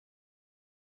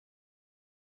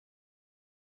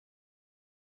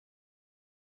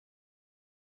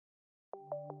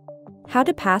How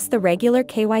to pass the regular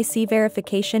KYC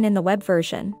verification in the web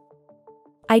version.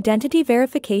 Identity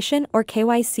verification or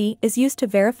KYC is used to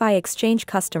verify exchange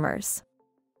customers.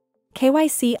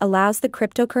 KYC allows the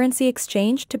cryptocurrency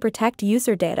exchange to protect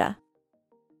user data.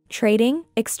 Trading,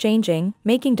 exchanging,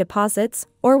 making deposits,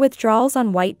 or withdrawals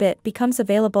on WhiteBIT becomes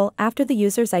available after the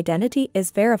user's identity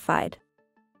is verified.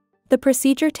 The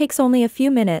procedure takes only a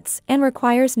few minutes and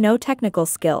requires no technical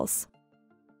skills.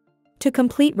 To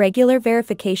complete regular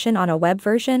verification on a web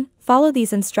version, follow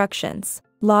these instructions.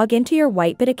 Log into your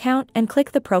WhiteBIT account and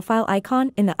click the profile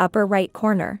icon in the upper right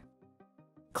corner.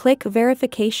 Click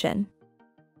Verification.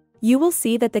 You will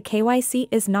see that the KYC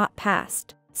is not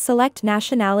passed. Select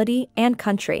nationality and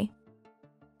country.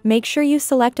 Make sure you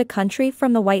select a country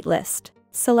from the whitelist.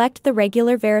 Select the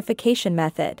regular verification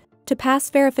method. To pass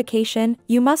verification,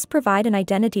 you must provide an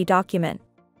identity document.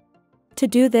 To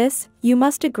do this, you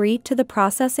must agree to the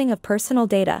processing of personal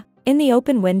data. In the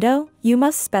open window, you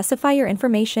must specify your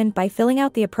information by filling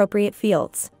out the appropriate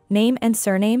fields: name and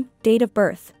surname, date of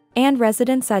birth, and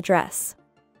residence address.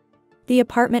 The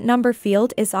apartment number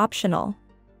field is optional.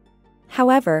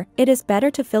 However, it is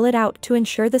better to fill it out to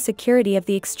ensure the security of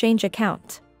the exchange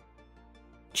account.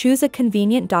 Choose a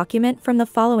convenient document from the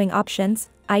following options: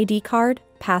 ID card,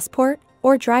 passport,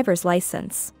 or driver's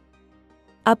license.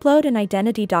 Upload an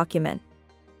identity document.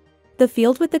 The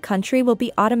field with the country will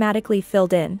be automatically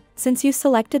filled in, since you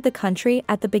selected the country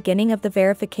at the beginning of the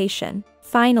verification.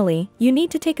 Finally, you need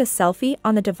to take a selfie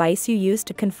on the device you use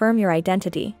to confirm your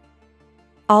identity.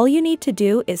 All you need to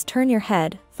do is turn your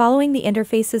head, following the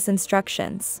interface's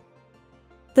instructions.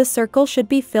 The circle should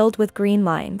be filled with green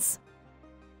lines.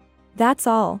 That's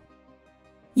all.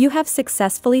 You have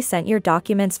successfully sent your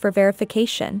documents for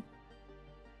verification.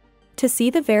 To see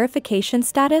the verification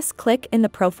status, click in the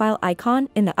profile icon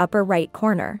in the upper right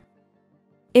corner.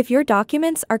 If your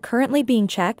documents are currently being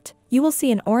checked, you will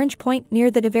see an orange point near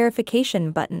the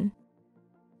verification button.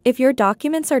 If your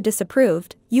documents are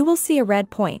disapproved, you will see a red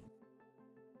point.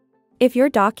 If your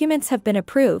documents have been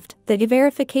approved, the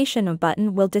verification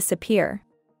button will disappear.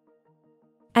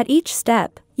 At each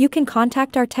step, you can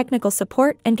contact our technical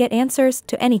support and get answers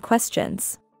to any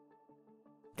questions.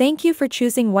 Thank you for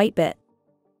choosing WhiteBIT.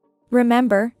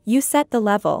 Remember, you set the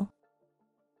level.